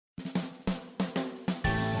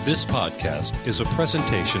This podcast is a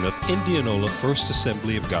presentation of Indianola First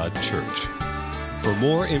Assembly of God Church. For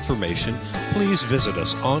more information, please visit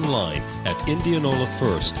us online at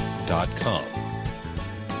indianolafirst.com.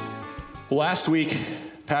 Well, last week,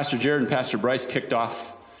 Pastor Jared and Pastor Bryce kicked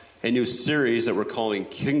off a new series that we're calling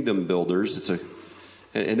Kingdom Builders.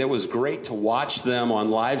 And it was great to watch them on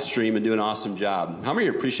live stream and do an awesome job. How many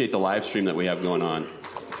appreciate the live stream that we have going on?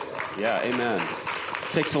 Yeah, amen.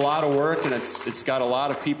 It takes a lot of work, and it's got a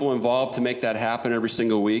lot of people involved to make that happen every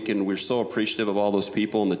single week, and we're so appreciative of all those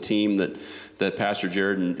people and the team that Pastor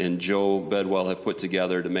Jared and Joe Bedwell have put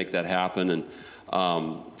together to make that happen. And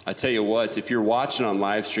I tell you what, if you're watching on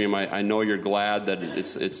live stream, I know you're glad that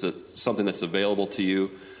it's something that's available to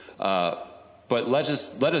you. But let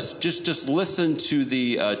us just listen to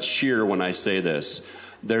the cheer when I say this.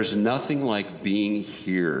 There's nothing like being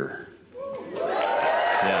here.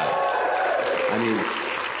 Yeah. I mean,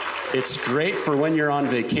 it's great for when you're on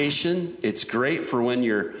vacation. It's great for when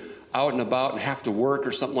you're out and about and have to work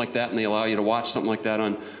or something like that, and they allow you to watch something like that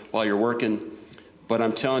while you're working. But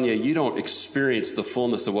I'm telling you, you don't experience the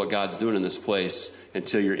fullness of what God's doing in this place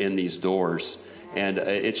until you're in these doors. And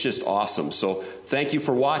it's just awesome. So thank you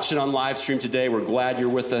for watching on live stream today. We're glad you're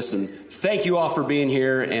with us. And thank you all for being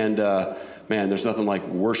here. And man, there's nothing like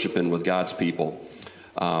worshiping with God's people.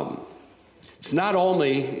 It's not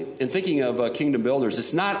only, in thinking of Kingdom Builders,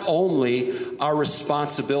 it's not only our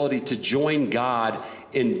responsibility to join God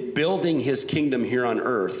in building his kingdom here on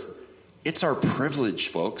earth. It's our privilege,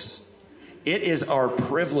 folks. It is our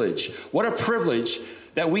privilege. What a privilege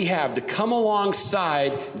that we have to come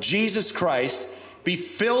alongside Jesus Christ, be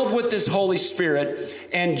filled with this Holy Spirit,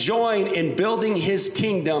 and join in building his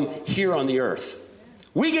kingdom here on the earth.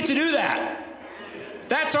 We get to do that.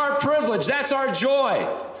 That's our privilege. That's our joy.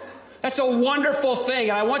 That's a wonderful thing.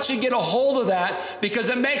 And I want you to get a hold of that because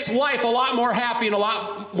it makes life a lot more happy and a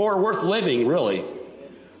lot more worth living, really.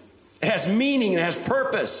 It has meaning. It has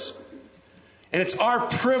purpose. And it's our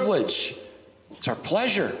privilege. It's our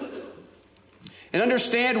pleasure. And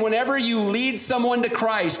understand, whenever you lead someone to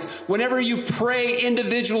Christ, whenever you pray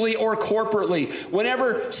individually or corporately,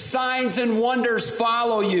 whenever signs and wonders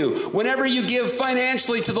follow you, whenever you give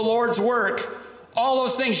financially to the Lord's work, all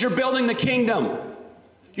those things, you're building the kingdom.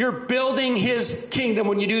 You're building his kingdom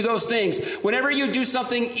when you do those things. Whenever you do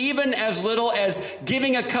something even as little as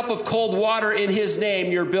giving a cup of cold water in his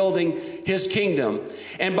name, you're building his kingdom.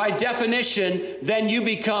 And by definition, then you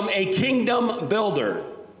become a kingdom builder.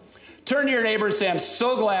 Turn to your neighbor and say, I'm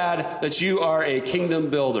so glad that you are a kingdom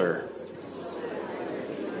builder.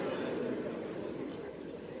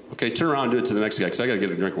 Okay, turn around and do it to the next guy because I got to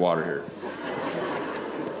get a drink of water here.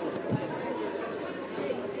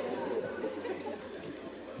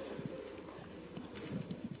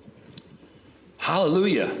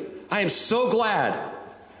 Hallelujah. I am so glad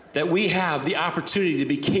that we have the opportunity to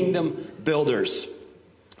be kingdom builders.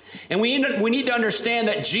 And we need to understand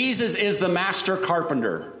that Jesus is the master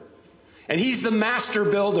carpenter. And he's the master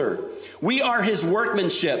builder. We are his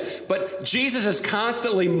workmanship. But Jesus is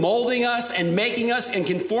constantly molding us and making us and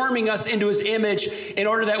conforming us into his image in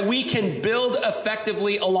order that we can build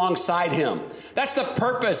effectively alongside him. That's the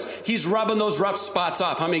purpose. He's rubbing those rough spots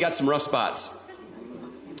off. How many got some rough spots?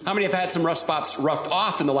 How many have had some rough spots roughed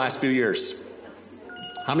off in the last few years?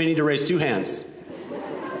 How many need to raise two hands?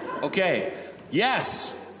 Okay.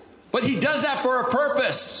 Yes. But he does that for a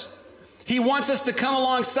purpose. He wants us to come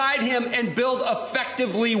alongside him and build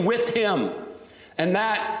effectively with him. And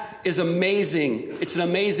that is amazing. It's an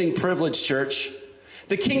amazing privilege, church.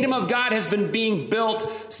 The kingdom of God has been being built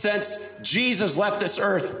since Jesus left this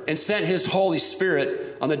earth and sent his Holy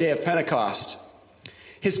Spirit on the day of Pentecost.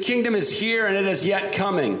 His kingdom is here and it is yet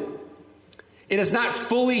coming. It is not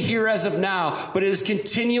fully here as of now, but it is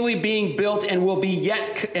continually being built and will be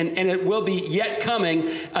yet and it will be yet coming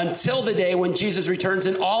until the day when Jesus returns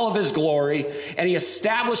in all of his glory and he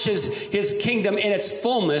establishes his kingdom in its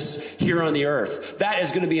fullness here on the earth. That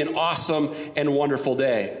is going to be an awesome and wonderful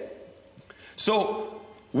day. So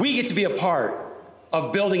we get to be a part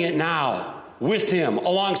of building it now with him,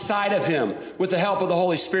 alongside of him, with the help of the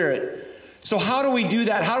Holy Spirit. So how do we do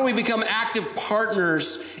that? How do we become active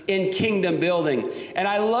partners in kingdom building? And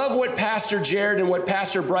I love what Pastor Jared and what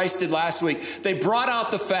Pastor Bryce did last week. They brought out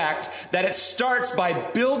the fact that it starts by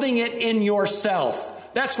building it in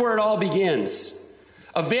yourself. That's where it all begins.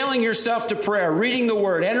 Availing yourself to prayer, reading the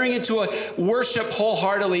word, entering into a worship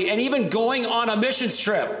wholeheartedly, and even going on a missions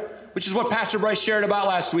trip, which is what Pastor Bryce shared about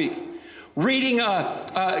last week. Going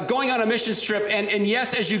on a missions trip, and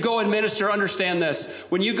yes, as you go and minister, understand this.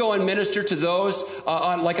 When you go and minister to those,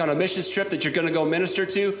 on a missions trip that you're going to go minister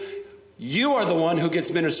to, you are the one who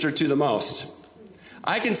gets ministered to the most.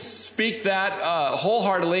 I can speak that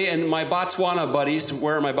wholeheartedly, and my Botswana buddies,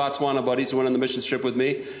 where are my Botswana buddies who went on the mission trip with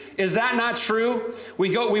me? Is that not true?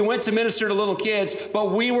 We went to minister to little kids,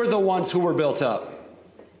 but we were the ones who were built up.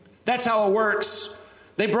 That's how it works.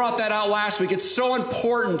 They brought that out last week. It's so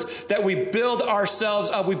important that we build ourselves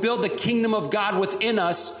up. We build the kingdom of God within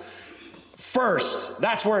us first.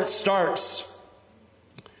 That's where it starts.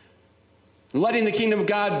 Letting the kingdom of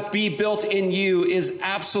God be built in you is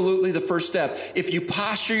absolutely the first step. If you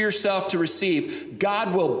posture yourself to receive,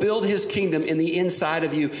 God will build his kingdom in the inside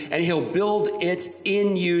of you, and he'll build it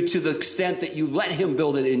in you to the extent that you let him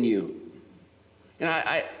build it in you. And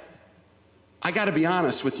I got to be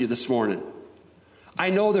honest with you this morning. I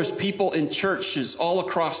know there's people in churches all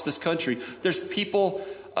across this country. There's people,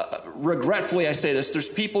 regretfully I say this, there's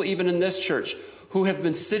people even in this church who have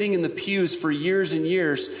been sitting in the pews for years and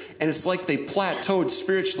years, and it's like they plateaued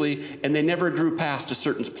spiritually and they never grew past a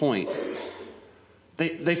certain point.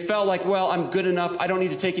 They felt like, well, I'm good enough. I don't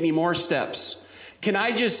need to take any more steps. Can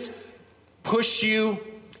I just push you,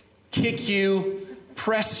 kick you,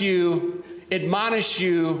 press you, admonish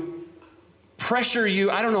you, pressure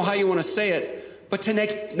you? I don't know how you want to say it, but to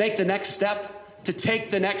make the next step, to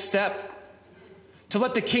take the next step, to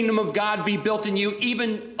let the kingdom of God be built in you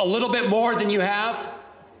even a little bit more than you have?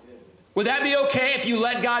 Would that be okay if you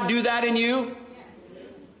let God do that in you?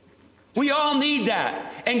 We all need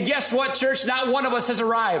that. And guess what, church? Not one of us has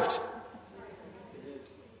arrived.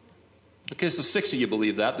 Okay, so 6 of you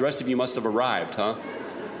believe that. The rest of you must have arrived, huh?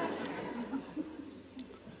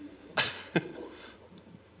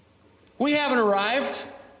 We haven't arrived.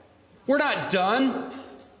 We're not done.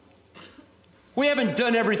 We haven't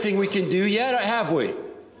done everything we can do yet, have we?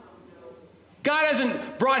 God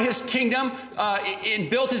hasn't brought his kingdom and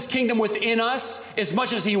built his kingdom within us as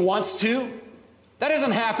much as he wants to. That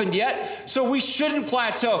hasn't happened yet. So we shouldn't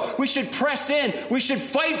plateau. We should press in. We should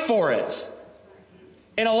fight for it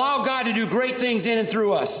and allow God to do great things in and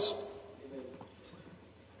through us.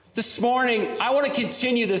 This morning, I want to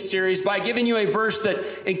continue this series by giving you a verse that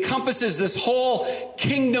encompasses this whole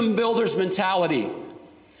kingdom builders mentality.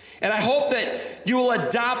 And I hope that you will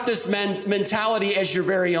adopt this mentality as your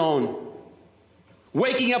very own.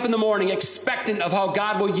 Waking up in the morning expectant of how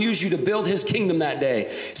God will use you to build his kingdom that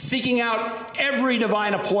day. Seeking out every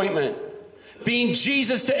divine appointment. Being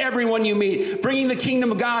Jesus to everyone you meet. Bringing the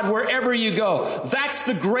kingdom of God wherever you go. That's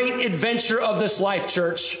the great adventure of this life,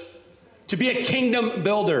 church. To be a kingdom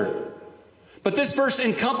builder. But this verse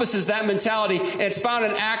encompasses that mentality, and it's found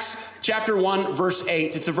in Acts chapter 1, verse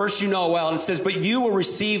 8. It's a verse you know well, and it says, "But you will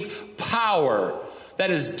receive power."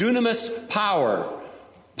 That is dunamis power.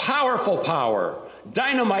 Powerful power.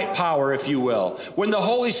 Dynamite power, if you will. When the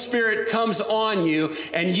Holy Spirit comes on you,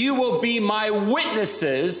 and you will be my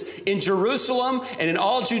witnesses in Jerusalem and in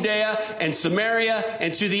all Judea and Samaria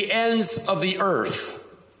and to the ends of the earth.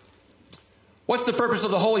 What's the purpose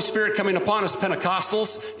of the Holy Spirit coming upon us,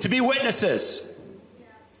 Pentecostals? To be witnesses.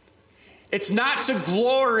 It's not to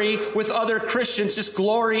glory with other Christians, just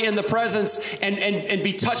glory in the presence and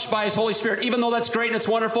be touched by his Holy Spirit, even though that's great and it's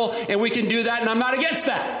wonderful, and we can do that, and I'm not against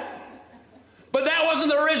that. But that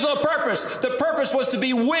wasn't the original purpose. The purpose was to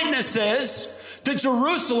be witnesses to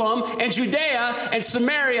Jerusalem and Judea and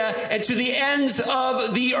Samaria and to the ends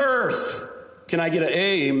of the earth. Can I get an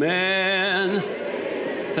amen?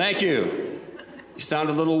 Amen. Thank you. You sound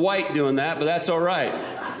a little white doing that, but that's all right.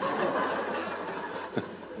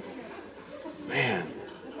 Man.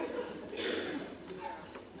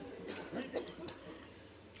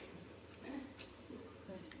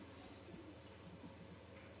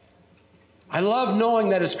 I love knowing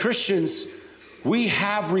that as Christians, we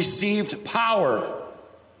have received power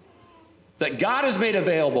that God has made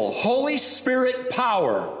available. Holy Spirit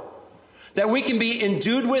power that we can be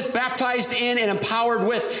endued with, baptized in, and empowered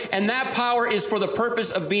with. And that power is for the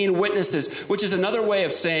purpose of being witnesses, which is another way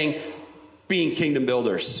of saying being kingdom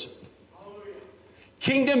builders.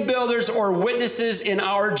 Kingdom builders or witnesses in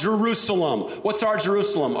our Jerusalem. What's our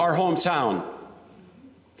Jerusalem? Our hometown.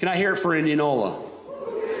 Can I hear it for Indianola?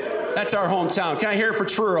 That's our hometown. Can I hear it for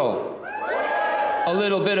Truro? A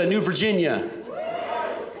little bit of New Virginia.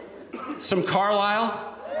 Some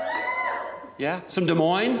Carlisle? Yeah? Some Des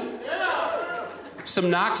Moines? Some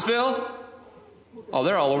Knoxville? Oh,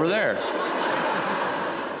 they're all over there.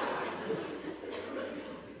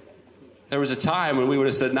 There was a time when we would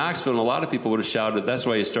have said Knoxville, and a lot of people would have shouted, "That's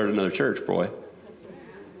why you started another church, boy."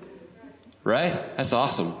 Right? That's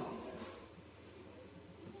awesome.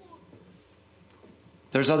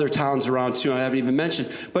 There's other towns around too I haven't even mentioned.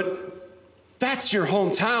 But that's your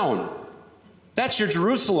hometown. That's your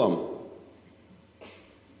Jerusalem.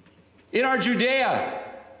 In our Judea,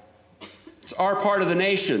 it's our part of the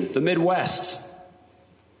nation, the Midwest.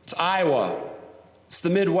 It's Iowa. It's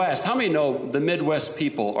the Midwest. How many know the Midwest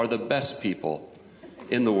people are the best people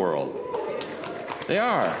in the world? They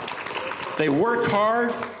are. They work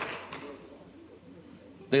hard.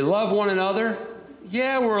 They love one another.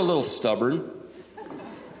 Yeah, we're a little stubborn.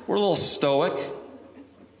 We're a little stoic.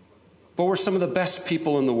 But we're some of the best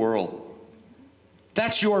people in the world.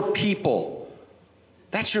 That's your people.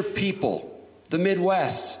 That's your people, the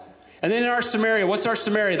Midwest. And then in our Samaria, what's our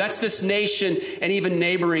Samaria? That's this nation and even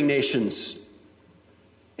neighboring nations.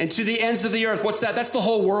 And to the ends of the earth, what's that? That's the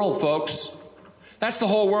whole world, folks. That's the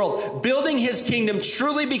whole world. Building his kingdom,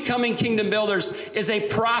 truly becoming kingdom builders, is a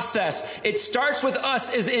process. It starts with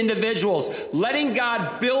us as individuals, letting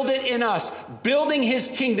God build it in us, building his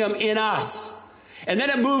kingdom in us. And then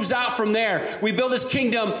it moves out from there. We build his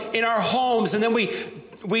kingdom in our homes, and then we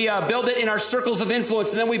build it in our circles of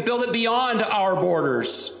influence, and then we build it beyond our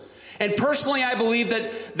borders. And personally, I believe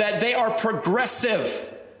that they are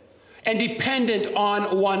progressive and dependent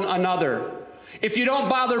on one another. If you don't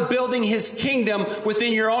bother building his kingdom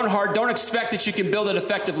within your own heart, don't expect that you can build it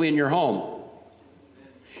effectively in your home.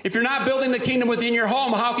 If you're not building the kingdom within your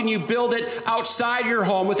home, how can you build it outside your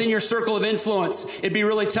home, within your circle of influence? It'd be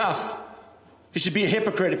really tough. You should be a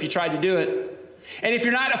hypocrite if you tried to do it. And if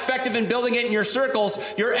you're not effective in building it in your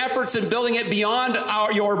circles, your efforts in building it beyond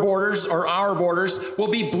your borders or our borders will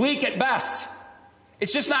be bleak at best.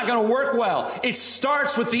 It's just not going to work well. It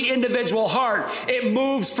starts with the individual heart. It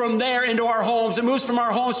moves from there into our homes. It moves from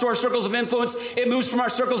our homes to our circles of influence. It moves from our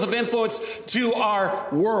circles of influence to our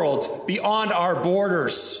world, beyond our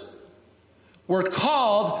borders. We're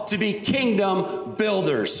called to be kingdom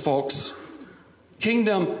builders, folks.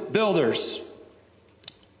 Kingdom builders.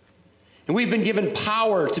 And we've been given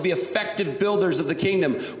power to be effective builders of the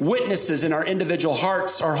kingdom, witnesses in our individual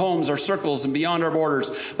hearts, our homes, our circles, and beyond our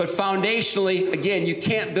borders. But foundationally, again, you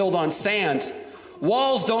can't build on sand.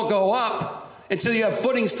 Walls don't go up until you have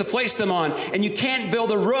footings to place them on. And you can't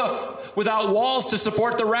build a roof without walls to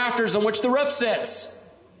support the rafters on which the roof sits.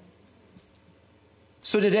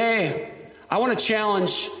 So today, I want to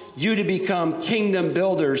challenge you to become kingdom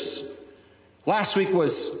builders. Last week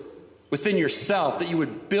was within yourself, that you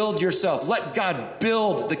would build yourself. Let God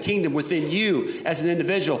build the kingdom within you as an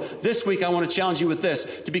individual. This week, I want to challenge you with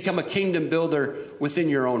this, to become a kingdom builder within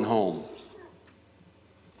your own home.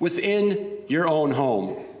 Within your own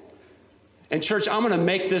home. And church, I'm going to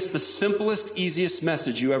make this the simplest, easiest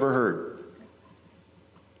message you ever heard.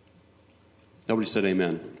 Nobody said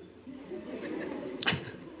amen.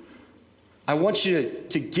 I want you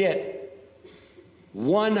to get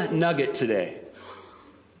one nugget today.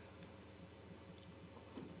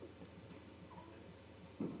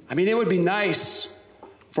 I mean, it would be nice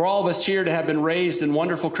for all of us here to have been raised in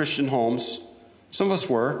wonderful Christian homes. Some of us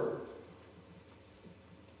were.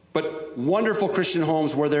 But wonderful Christian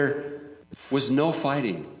homes where there was no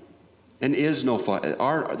fighting and is no fight.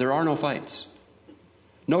 There are no fights.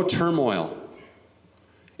 No turmoil.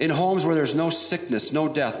 In homes where there's no sickness, no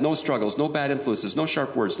death, no struggles, no bad influences, no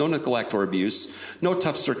sharp words, no neglect or abuse, no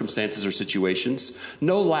tough circumstances or situations,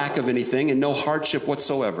 no lack of anything, and no hardship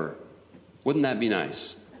whatsoever. Wouldn't that be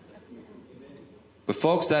nice? But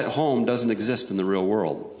folks, that home doesn't exist in the real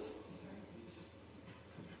world.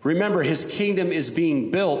 Remember, his kingdom is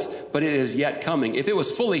being built, but it is yet coming. If it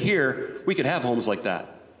was fully here, we could have homes like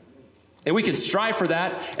that. And we can strive for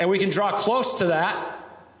that, and we can draw close to that.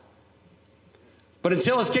 But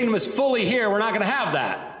until his kingdom is fully here, we're not going to have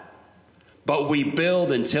that. But we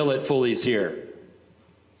build until it fully is here.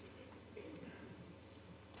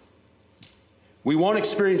 We won't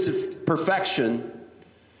experience perfection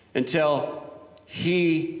until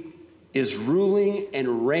he is ruling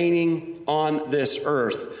and reigning on this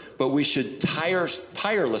earth. But we should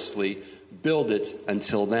tirelessly build it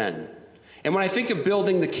until then. And when I think of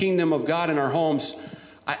building the kingdom of God in our homes,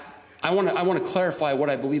 I want to clarify what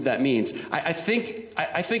I believe that means. I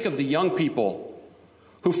think of the young people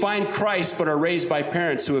who find Christ but are raised by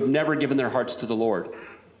parents who have never given their hearts to the Lord.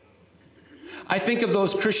 I think of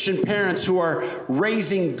those Christian parents who are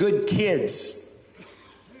raising good kids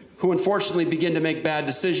who unfortunately begin to make bad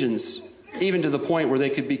decisions, even to the point where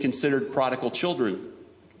they could be considered prodigal children.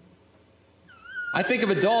 I think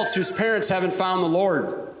of adults whose parents haven't found the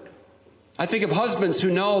Lord. I think of husbands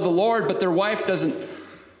who know the Lord, but their wife doesn't.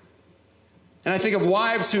 And I think of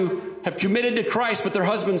wives who have committed to Christ, but their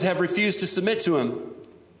husbands have refused to submit to him.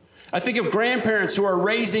 I think of grandparents who are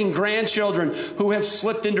raising grandchildren who have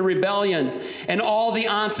slipped into rebellion, and all the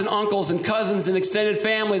aunts and uncles and cousins and extended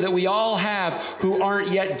family that we all have who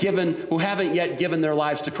haven't yet given their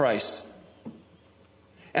lives to Christ.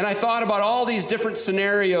 And I thought about all these different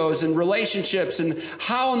scenarios and relationships and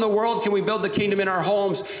how in the world can we build the kingdom in our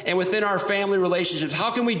homes and within our family relationships?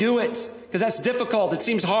 How can we do it? Because that's difficult. It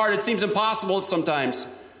seems hard. It seems impossible sometimes.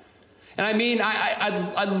 And I mean,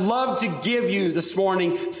 I'd love to give you this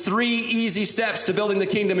morning 3 easy steps to building the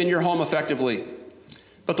kingdom in your home effectively.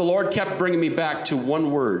 But the Lord kept bringing me back to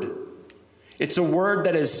one word. It's a word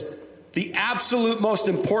that is the absolute most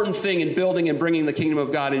important thing in building and bringing the kingdom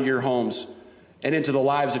of God into your homes and into the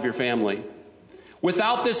lives of your family.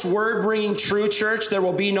 Without this word ringing true, church, there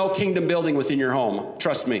will be no kingdom building within your home.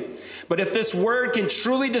 Trust me. But if this word can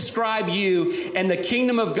truly describe you and the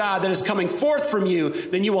kingdom of God that is coming forth from you,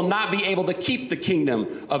 then you will not be able to keep the kingdom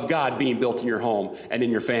of God being built in your home and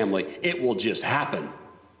in your family. It will just happen.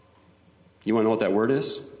 You want to know what that word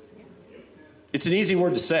is? It's an easy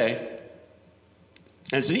word to say.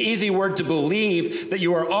 And it's an easy word to believe that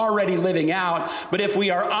you are already living out. But if we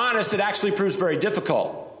are honest, it actually proves very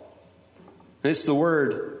difficult. And it's the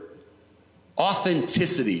word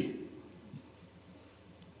authenticity.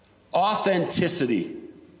 Authenticity.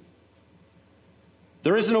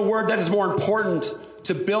 There isn't a word that is more important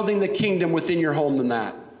to building the kingdom within your home than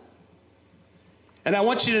that. And I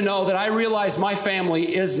want you to know that I realize my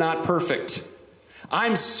family is not perfect.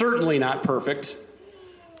 I'm certainly not perfect.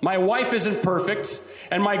 My wife isn't perfect.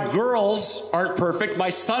 And my girls aren't perfect. My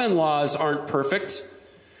son-in-laws aren't perfect.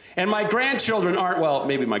 And my grandchildren aren't, well,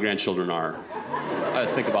 maybe my grandchildren are. I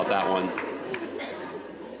think about that one.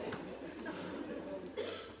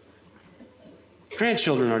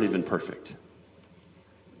 Grandchildren aren't even perfect.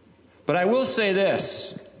 But I will say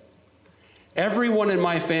this. Everyone in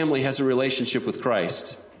my family has a relationship with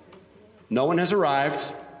Christ. No one has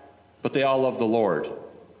arrived, but they all love the Lord.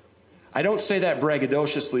 I don't say that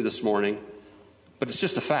braggadociously this morning, but it's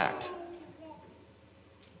just a fact.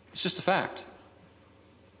 It's just a fact.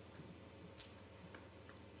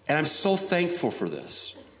 And I'm so thankful for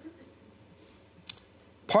this.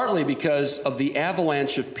 Partly because of the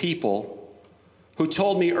avalanche of people who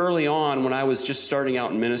told me early on when I was just starting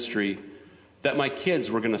out in ministry that my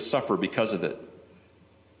kids were going to suffer because of it.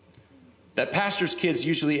 That pastors' kids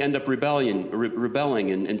usually end up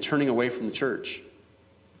rebelling and turning away from the church.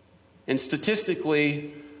 And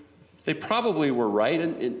statistically, they probably were right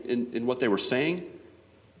in what they were saying,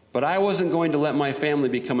 but I wasn't going to let my family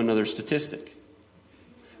become another statistic.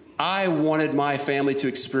 I wanted my family to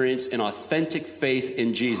experience an authentic faith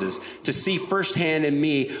in Jesus, to see firsthand in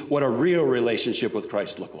me what a real relationship with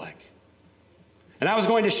Christ looked like. And I was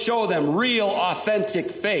going to show them real, authentic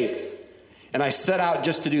faith. And I set out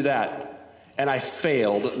just to do that. And I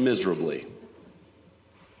failed miserably.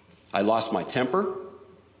 I lost my temper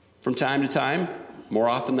from time to time, more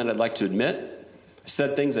often than I'd like to admit. I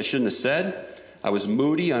said things I shouldn't have said. I was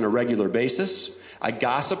moody on a regular basis. I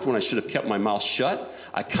gossiped when I should have kept my mouth shut.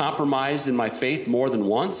 I compromised in my faith more than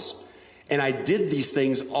once. And I did these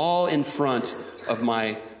things all in front of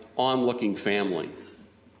my onlooking family.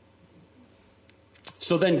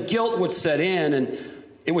 So then guilt would set in, and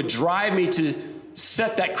it would drive me to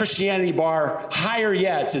set that Christianity bar higher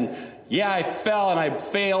yet. And yeah, I fell and I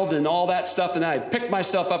failed and all that stuff. And then I picked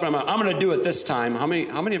myself up and I'm going to do it this time. How many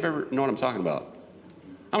have ever know what I'm talking about?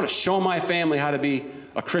 I'm going to show my family how to be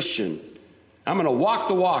a Christian. I'm going to walk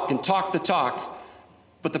the walk and talk the talk.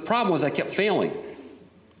 But the problem was I kept failing.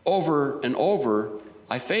 Over and over,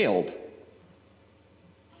 I failed.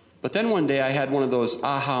 But then one day I had one of those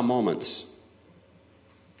aha moments.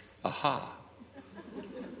 Aha.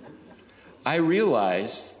 I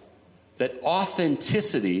realized that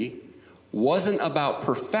authenticity wasn't about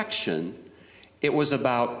perfection. It was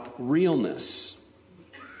about realness.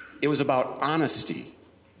 It was about honesty.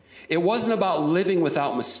 It wasn't about living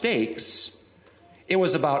without mistakes. It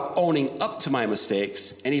was about owning up to my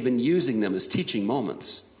mistakes and even using them as teaching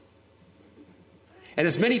moments. And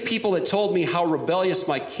as many people that told me how rebellious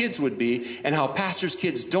my kids would be and how pastors'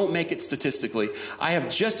 kids don't make it statistically, I have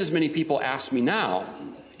just as many people ask me now,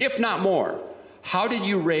 if not more, how did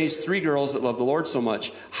you raise 3 girls that love the Lord so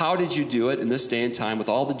much? How did you do it in this day and time with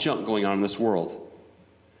all the junk going on in this world?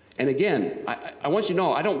 And again, I want you to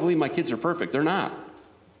know, I don't believe my kids are perfect. They're not.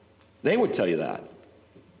 They would tell you that.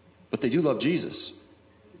 But they do love Jesus.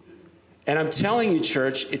 And I'm telling you,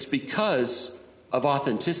 church, it's because of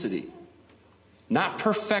authenticity. Not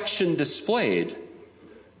perfection displayed,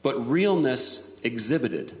 but realness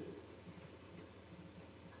exhibited.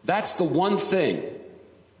 That's the one thing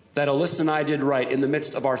that Alyssa and I did right in the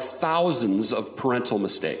midst of our thousands of parental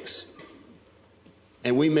mistakes.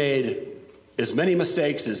 And we made as many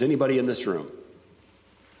mistakes as anybody in this room.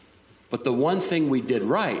 But the one thing we did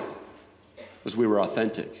right was we were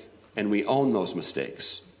authentic, and we owned those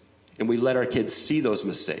mistakes. and we let our kids see those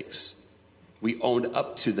mistakes. We owned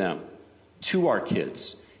up to them, to our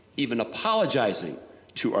kids, even apologizing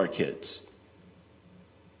to our kids.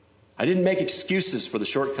 I didn't make excuses for the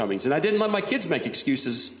shortcomings, and I didn't let my kids make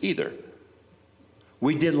excuses either.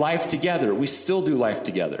 We did life together. We still do life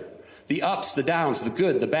together. The ups, the downs, the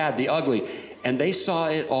good, the bad, the ugly, and they saw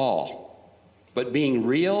it all. But being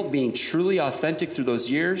real, being truly authentic through those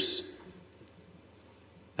years,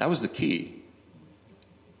 that was the key.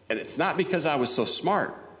 And it's not because I was so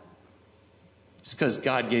smart. It's because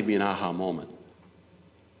God gave me an aha moment.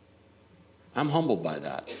 I'm humbled by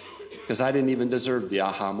that because I didn't even deserve the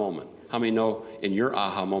aha moment. How many know in your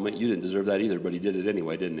aha moment you didn't deserve that either, but he did it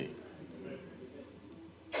anyway, didn't he?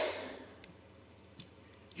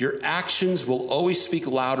 Your actions will always speak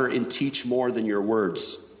louder and teach more than your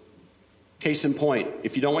words. Case in point,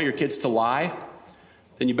 if you don't want your kids to lie,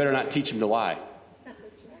 then you better not teach them to lie.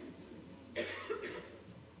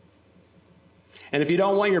 And if you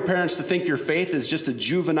don't want your parents to think your faith is just a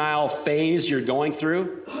juvenile phase you're going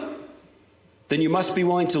through, then you must be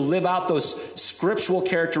willing to live out those scriptural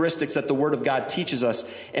characteristics that the Word of God teaches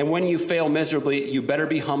us. And when you fail miserably, you better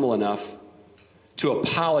be humble enough to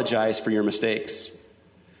apologize for your mistakes.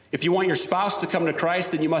 If you want your spouse to come to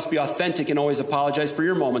Christ, then you must be authentic and always apologize for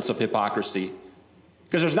your moments of hypocrisy.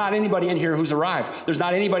 Because there's not anybody in here who's arrived. There's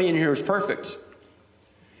not anybody in here who's perfect.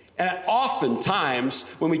 And oftentimes,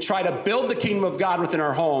 when we try to build the kingdom of God within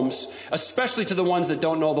our homes, especially to the ones that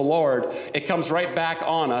don't know the Lord, it comes right back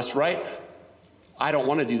on us, right? I don't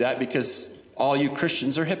want to do that because all you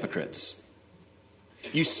Christians are hypocrites.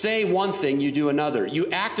 You say one thing, you do another.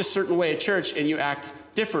 You act a certain way at church, and you act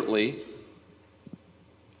differently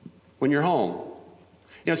when you're home.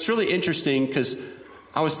 You know, it's really interesting because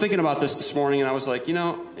I was thinking about this morning, and I was like, you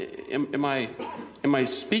know, am I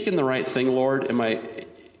speaking the right thing, Lord? Am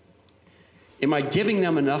I giving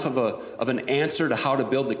them enough of an answer to how to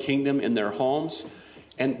build the kingdom in their homes?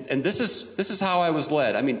 And this is how I was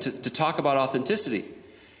led. I mean, to talk about authenticity.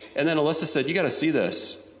 And then Alyssa said, you got to see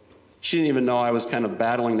this. She didn't even know I was kind of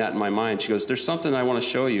battling that in my mind. She goes, there's something I want to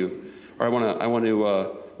show you, or I want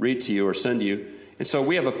to read to you or send you. And so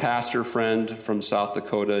we have a pastor friend from South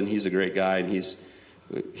Dakota, and he's a great guy, and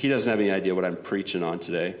he doesn't have any idea what I'm preaching on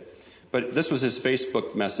today. But this was his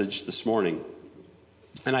Facebook message this morning.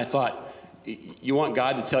 And I thought, you want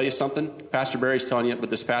God to tell you something? Pastor Barry's telling you it,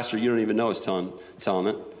 but this pastor you don't even know is telling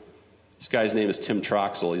it. This guy's name is Tim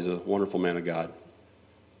Troxel. He's a wonderful man of God.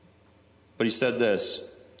 But he said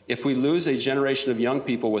this: if we lose a generation of young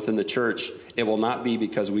people within the church, it will not be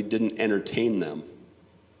because we didn't entertain them.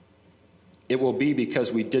 It will be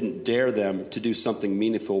because we didn't dare them to do something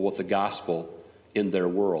meaningful with the gospel in their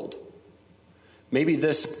world. Maybe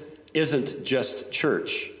this isn't just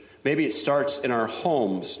church. Maybe it starts in our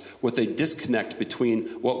homes with a disconnect between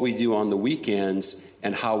what we do on the weekends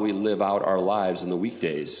and how we live out our lives in the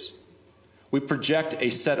weekdays. We project a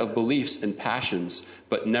set of beliefs and passions,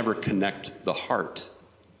 but never connect the heart.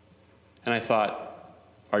 And I thought,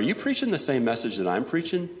 are you preaching the same message that I'm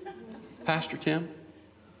preaching, Pastor Tim?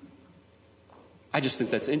 I just think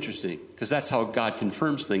that's interesting, because that's how God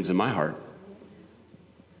confirms things in my heart.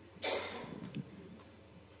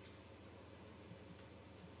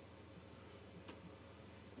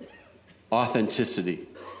 Authenticity.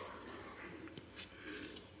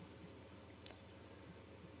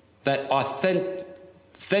 That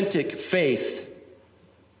authentic faith,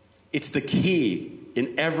 it's the key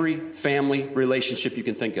in every family relationship you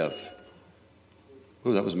can think of.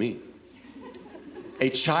 Ooh, that was me. A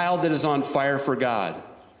child that is on fire for God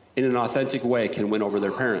in an authentic way can win over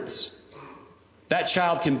their parents. That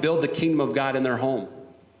child can build the kingdom of God in their home.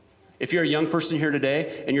 If you're a young person here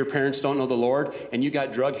today and your parents don't know the Lord, and you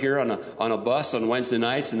got drugged here on a bus on Wednesday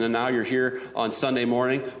nights, and then now you're here on Sunday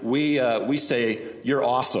morning, we say you're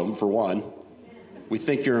awesome, for one. We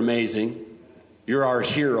think you're amazing. You're our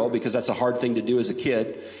hero, because that's a hard thing to do as a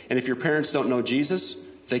kid. And if your parents don't know Jesus,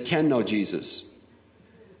 they can know Jesus.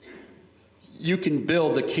 You can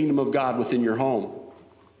build the kingdom of God within your home.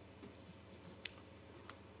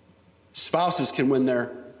 Spouses can win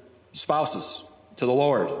their spouses to the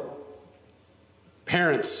Lord.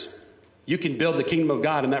 Parents, you can build the kingdom of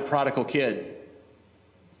God in that prodigal kid.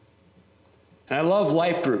 And I love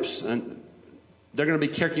life groups. And they're going to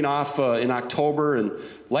be kicking off in October. And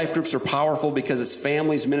life groups are powerful because it's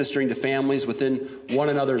families ministering to families within one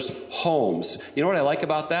another's homes. You know what I like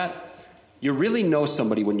about that? You really know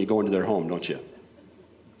somebody when you go into their home, don't you?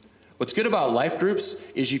 What's good about life groups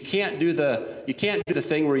is you can't do the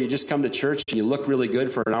thing where you just come to church and you look really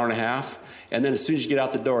good for an hour and a half, and then as soon as you get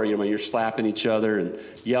out the door, you're slapping each other and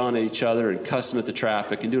yelling at each other and cussing at the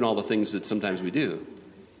traffic and doing all the things that sometimes we do.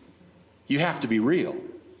 You have to be real.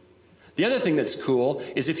 The other thing that's cool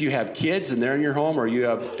is if you have kids and they're in your home, or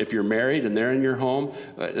if you're married and they're in your home,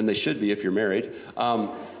 and they should be if you're married,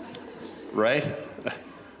 right?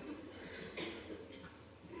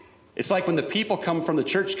 It's like when the people come from the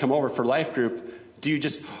church come over for life group, do you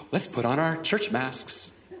just, let's put on our church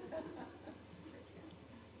masks?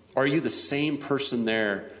 Are you the same person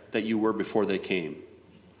there that you were before they came?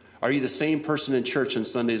 Are you the same person in church on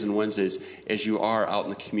Sundays and Wednesdays as you are out in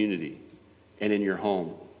the community and in your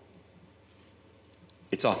home?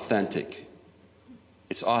 It's authentic.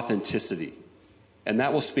 It's authenticity. And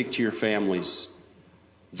that will speak to your families,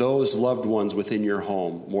 those loved ones within your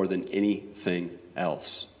home, more than anything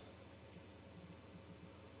else.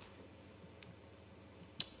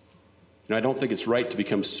 I don't think it's right to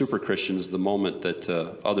become super Christians the moment that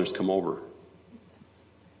others come over.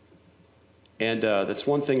 And that's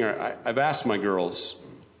one thing I've asked my girls,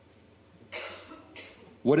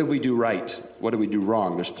 what did we do right? What did we do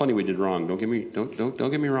wrong? There's plenty we did wrong. Don't get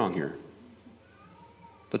me wrong here.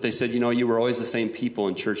 But they said, you were always the same people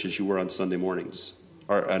in church as you were on Sunday mornings,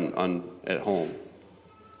 or at home.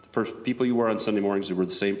 The people you were on Sunday mornings, you were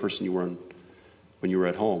the same person you were when you were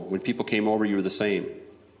at home. When people came over, you were the same.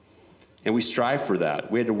 And we strive for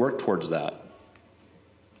that. We had to work towards that.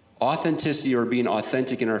 Authenticity, or being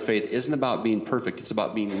authentic in our faith, isn't about being perfect. It's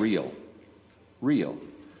about being real. Real.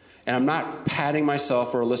 And I'm not patting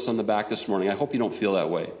myself or Alyssa on the back this morning. I hope you don't feel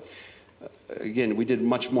that way. Again, we did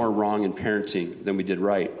much more wrong in parenting than we did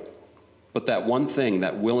right. But that one thing,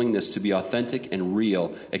 that willingness to be authentic and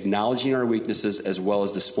real, acknowledging our weaknesses as well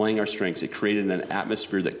as displaying our strengths, it created an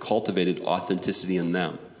atmosphere that cultivated authenticity in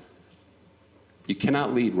them. You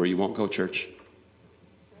cannot lead where you won't go, church.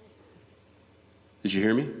 Did you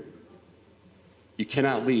hear me? You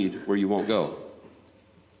cannot lead where you won't go.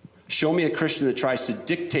 Show me a Christian that tries to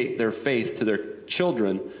dictate their faith to their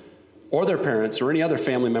children or their parents or any other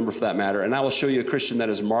family member for that matter, and I will show you a Christian that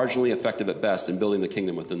is marginally effective at best in building the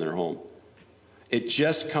kingdom within their home. It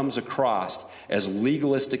just comes across as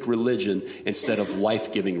legalistic religion instead of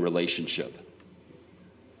life-giving relationship.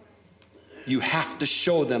 You have to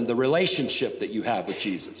show them the relationship that you have with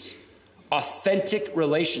Jesus. Authentic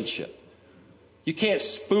relationship. You can't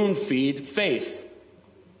spoon-feed faith.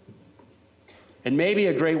 And maybe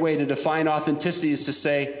a great way to define authenticity is to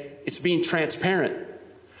say it's being transparent.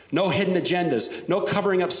 No hidden agendas. No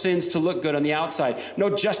covering up sins to look good on the outside. No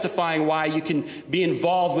justifying why you can be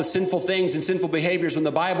involved with sinful things and sinful behaviors when the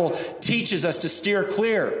Bible teaches us to steer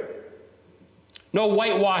clear. No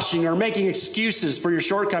whitewashing or making excuses for your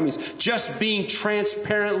shortcomings. Just being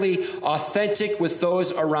transparently authentic with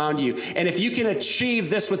those around you. And if you can achieve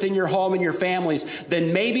this within your home and your families,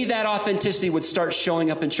 then maybe that authenticity would start showing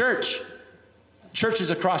up in church.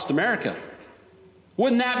 Churches across America.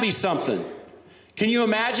 Wouldn't that be something? Can you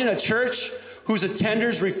imagine a church whose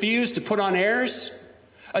attenders refuse to put on airs?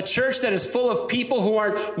 A church that is full of people who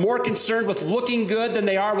are more concerned with looking good than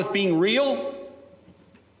they are with being real?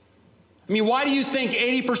 I mean, why do you think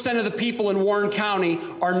 80% of the people in Warren County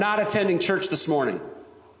are not attending church this morning?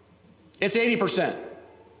 It's 80%.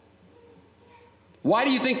 Why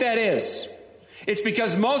do you think that is? It's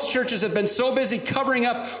because most churches have been so busy covering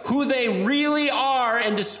up who they really are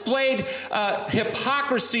and displayed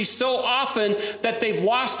hypocrisy so often that they've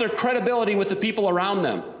lost their credibility with the people around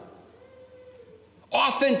them.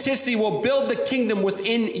 Authenticity will build the kingdom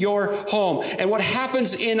within your home. And what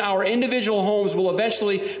happens in our individual homes will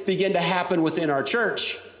eventually begin to happen within our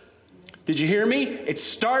church. Did you hear me? It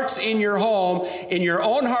starts in your home, in your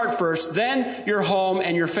own heart first, then your home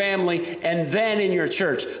and your family, and then in your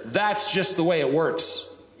church. That's just the way it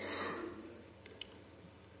works.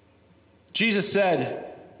 Jesus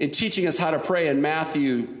said, in teaching us how to pray in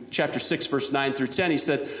Matthew chapter 6, verse 9 through 10, he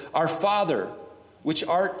said, "Our Father, which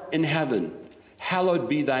art in heaven, hallowed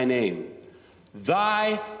be thy name.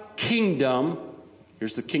 Thy kingdom,"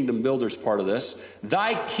 here's the kingdom builders part of this,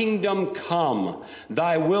 "thy kingdom come,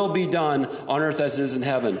 thy will be done on earth as it is in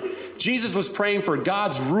heaven." Jesus was praying for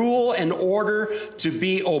God's rule and order to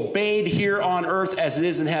be obeyed here on earth as it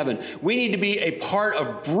is in heaven. We need to be a part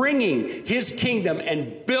of bringing his kingdom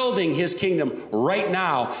and building his kingdom right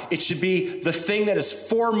now. It should be the thing that is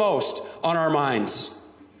foremost on our minds.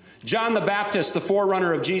 John the Baptist, the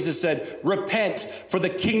forerunner of Jesus, said, "Repent, for the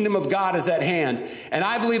kingdom of God is at hand." And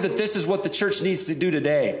I believe that this is what the church needs to do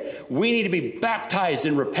today. We need to be baptized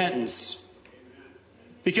in repentance.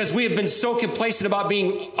 Because we have been so complacent about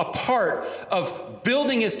being a part of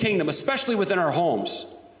building his kingdom, especially within our homes.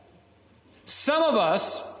 Some of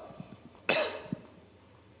us,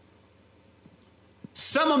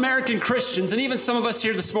 some American Christians, and even some of us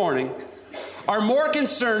here this morning, are more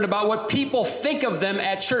concerned about what people think of them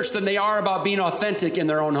at church than they are about being authentic in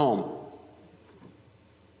their own home.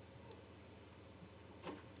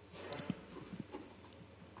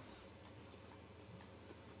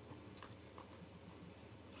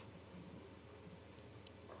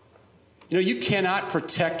 You know, you cannot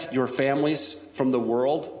protect your families from the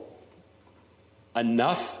world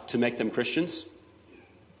enough to make them Christians.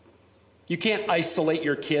 You can't isolate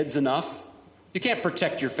your kids enough. You can't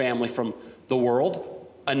protect your family from the world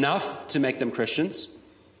enough to make them Christians.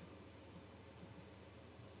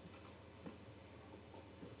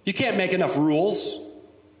 You can't make enough rules.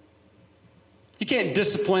 You can't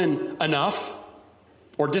discipline enough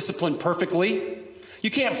or discipline perfectly.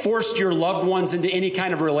 You can't force your loved ones into any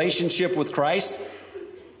kind of relationship with Christ,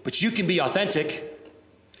 but you can be authentic.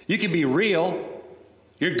 You can be real.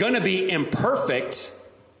 You're going to be imperfect,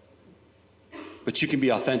 but you can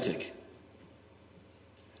be authentic.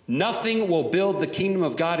 Nothing will build the kingdom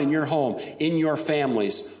of God in your home, in your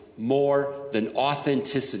families, more than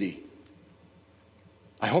authenticity.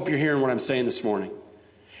 I hope you're hearing what I'm saying this morning.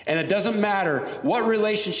 And it doesn't matter what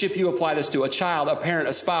relationship you apply this to, a child, a parent,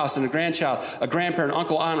 a spouse, and a grandchild, a grandparent,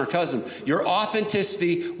 uncle, aunt, or cousin. Your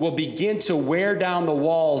authenticity will begin to wear down the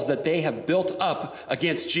walls that they have built up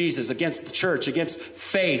against Jesus, against the church, against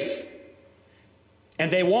faith. And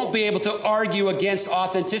they won't be able to argue against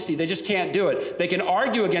authenticity. They just can't do it. They can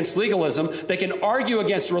argue against legalism. They can argue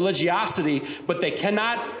against religiosity, but they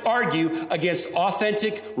cannot argue against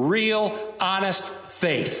authentic, real, honest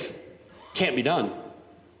faith. Can't be done.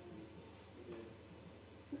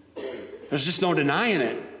 There's just no denying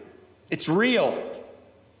it. It's real.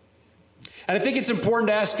 And I think it's important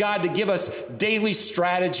to ask God to give us daily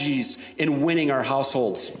strategies in winning our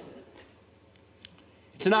households.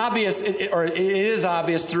 It is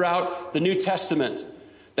obvious throughout the New Testament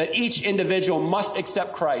that each individual must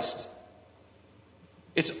accept Christ.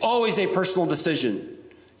 It's always a personal decision.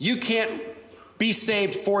 You can't be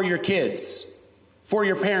saved for your kids, for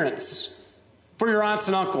your parents, for your aunts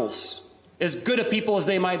and uncles. As good a people as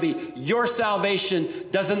they might be, your salvation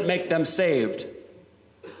doesn't make them saved.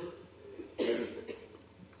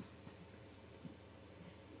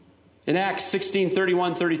 In Acts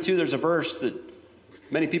 16:31-32, there's a verse that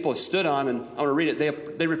many people have stood on, and I want to read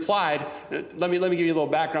it. They replied, let me give you a little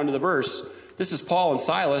background to the verse. This is Paul and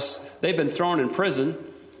Silas. They've been thrown in prison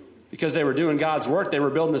because they were doing God's work. They were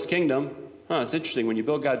building this kingdom. It's interesting. When you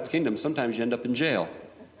build God's kingdom, sometimes you end up in jail.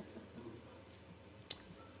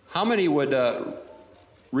 How many would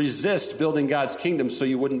resist building God's kingdom so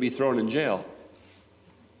you wouldn't be thrown in jail?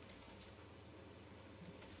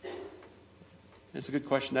 It's a good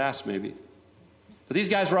question to ask, maybe. But these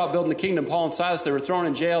guys were out building the kingdom. Paul and Silas, they were thrown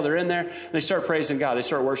in jail. They're in there, and they start praising God. They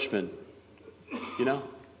start worshiping. You know?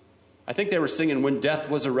 I think they were singing When Death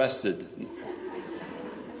Was Arrested.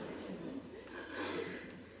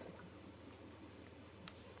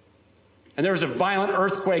 And there was a violent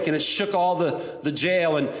earthquake, and it shook all the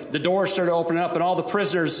jail, and the doors started opening up, and all the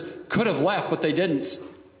prisoners could have left, but they didn't.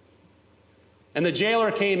 And the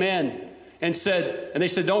jailer came in and they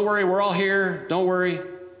said, don't worry, we're all here, don't worry.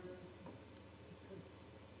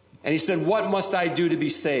 And he said, what must I do to be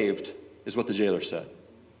saved, is what the jailer said.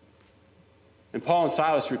 And Paul and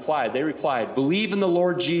Silas replied, believe in the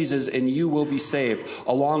Lord Jesus, and you will be saved,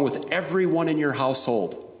 along with everyone in your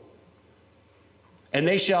household. And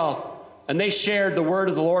they shared the word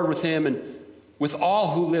of the Lord with him and with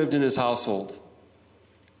all who lived in his household.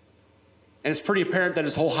 And it's pretty apparent that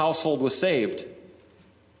his whole household was saved.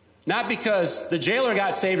 Not because the jailer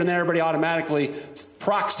got saved and then everybody automatically,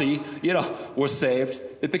 proxy, was saved.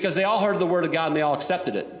 It's because they all heard the word of God and they all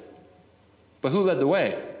accepted it. But who led the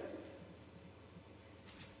way?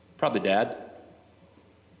 Probably Dad.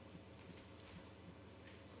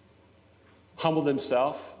 Humbled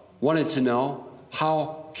himself, wanted to know,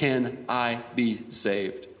 how can I be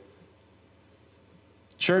saved?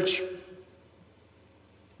 Church,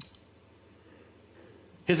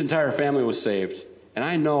 his entire family was saved. And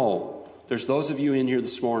I know there's those of you in here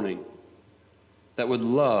this morning that would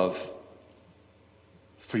love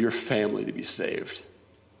for your family to be saved,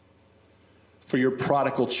 for your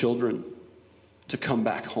prodigal children to come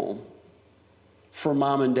back home, for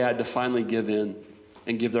mom and dad to finally give in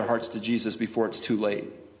and give their hearts to Jesus before it's too late,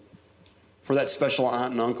 for that special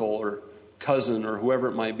aunt and uncle or cousin or whoever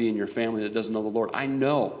it might be in your family that doesn't know the Lord. I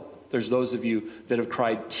know there's those of you that have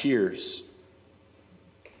cried tears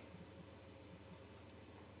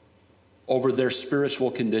over their spiritual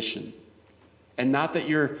condition. And not that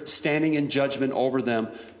you're standing in judgment over them.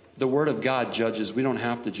 The Word of God judges. We don't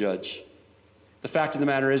have to judge. The fact of the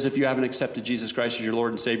matter is, if you haven't accepted Jesus Christ as your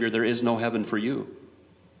Lord and Savior, there is no heaven for you.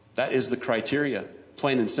 That is the criteria,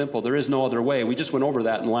 plain and simple. There is no other way. We just went over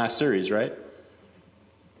that in the last series, right?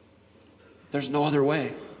 There's no other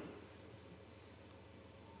way.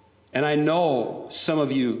 And I know some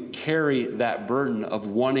of you carry that burden of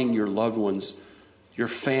wanting your loved ones, your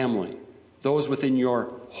family, those within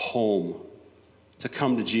your home to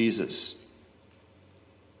come to Jesus.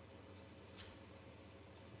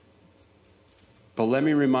 But let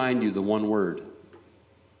me remind you the one word: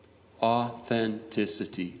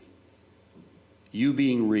 authenticity. You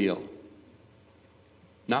being real.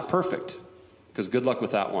 Not perfect, because good luck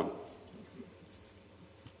with that one.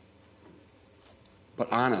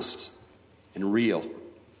 But honest and real.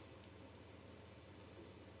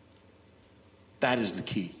 That is the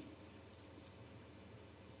key.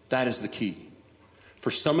 That is the key.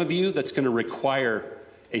 For some of you, that's going to require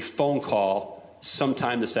a phone call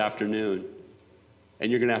sometime this afternoon. And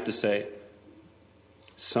you're going to have to say,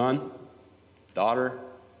 son, daughter,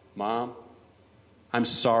 mom, I'm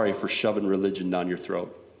sorry for shoving religion down your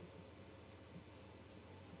throat.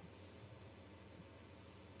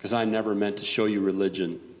 Because I never meant to show you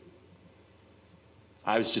religion.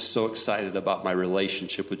 I was just so excited about my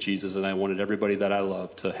relationship with Jesus, and I wanted everybody that I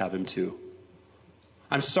love to have him too.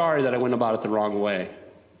 I'm sorry that I went about it the wrong way.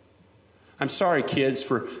 I'm sorry, kids,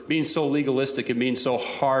 for being so legalistic and being so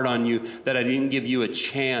hard on you that I didn't give you a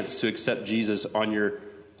chance to accept Jesus on your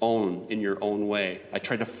own, in your own way. I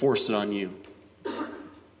tried to force it on you.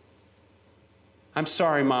 I'm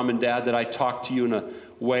sorry, Mom and Dad, that I talked to you in a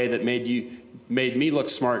way that made me look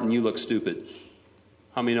smart and you look stupid.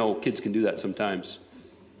 How many know kids can do that sometimes?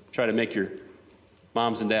 Try to make your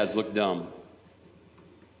moms and dads look dumb.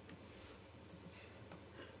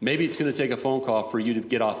 Maybe it's going to take a phone call for you to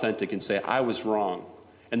get authentic and say, I was wrong.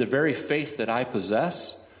 And the very faith that I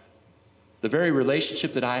possess, the very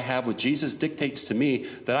relationship that I have with Jesus dictates to me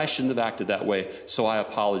that I shouldn't have acted that way, so I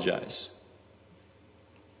apologize.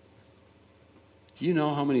 Do you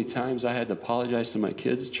know how many times I had to apologize to my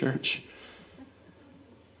kids, church,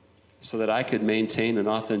 so that I could maintain an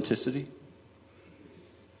authenticity?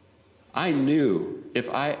 I knew if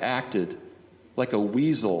I acted like a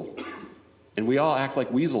weasel, and we all act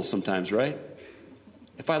like weasels sometimes, right?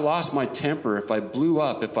 If I lost my temper, if I blew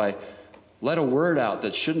up, if I let a word out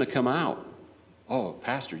that shouldn't have come out. Oh,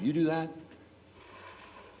 Pastor, you do that?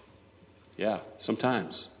 Yeah,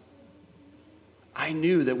 sometimes. I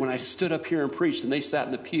knew that when I stood up here and preached and they sat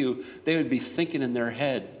in the pew, they would be thinking in their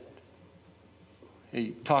head, hey,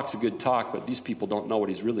 he talks a good talk, but these people don't know what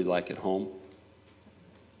he's really like at home.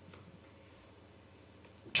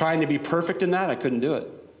 Trying to be perfect in that, I couldn't do it.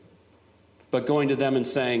 But going to them and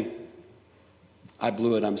saying, I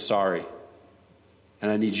blew it, I'm sorry.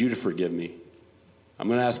 And I need you to forgive me. I'm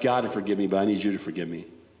going to ask God to forgive me, but I need you to forgive me.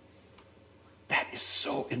 That is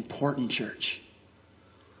so important, church.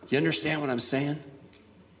 You understand what I'm saying?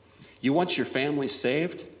 You want your family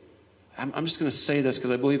saved? I'm just going to say this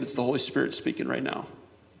because I believe it's the Holy Spirit speaking right now.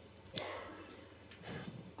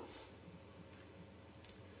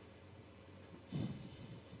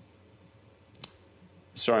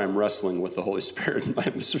 Sorry, I'm wrestling with the Holy Spirit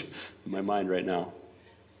in my mind right now.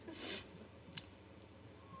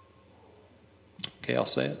 Okay, I'll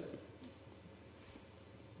say it.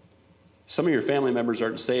 Some of your family members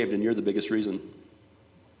aren't saved, and you're the biggest reason.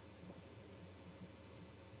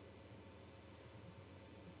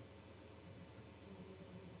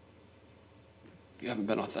 You haven't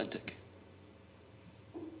been authentic.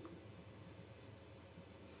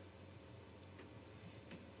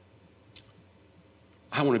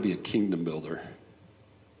 I want to be a kingdom builder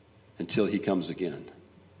until he comes again.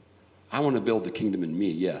 I want to build the kingdom in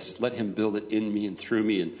me, yes. Let him build it in me and through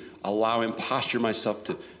me and allow him, posture myself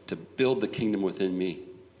to build the kingdom within me.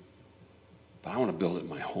 But I want to build it in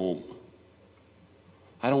my home.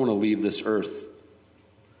 I don't want to leave this earth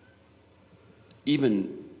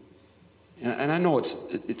even, and I know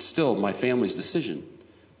it's still my family's decision,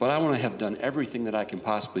 but I want to have done everything that I can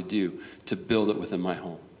possibly do to build it within my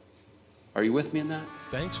home. Are you with me in that?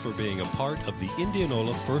 Thanks for being a part of the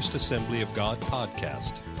Indianola First Assembly of God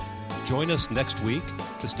podcast. Join us next week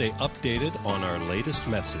to stay updated on our latest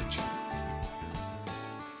message.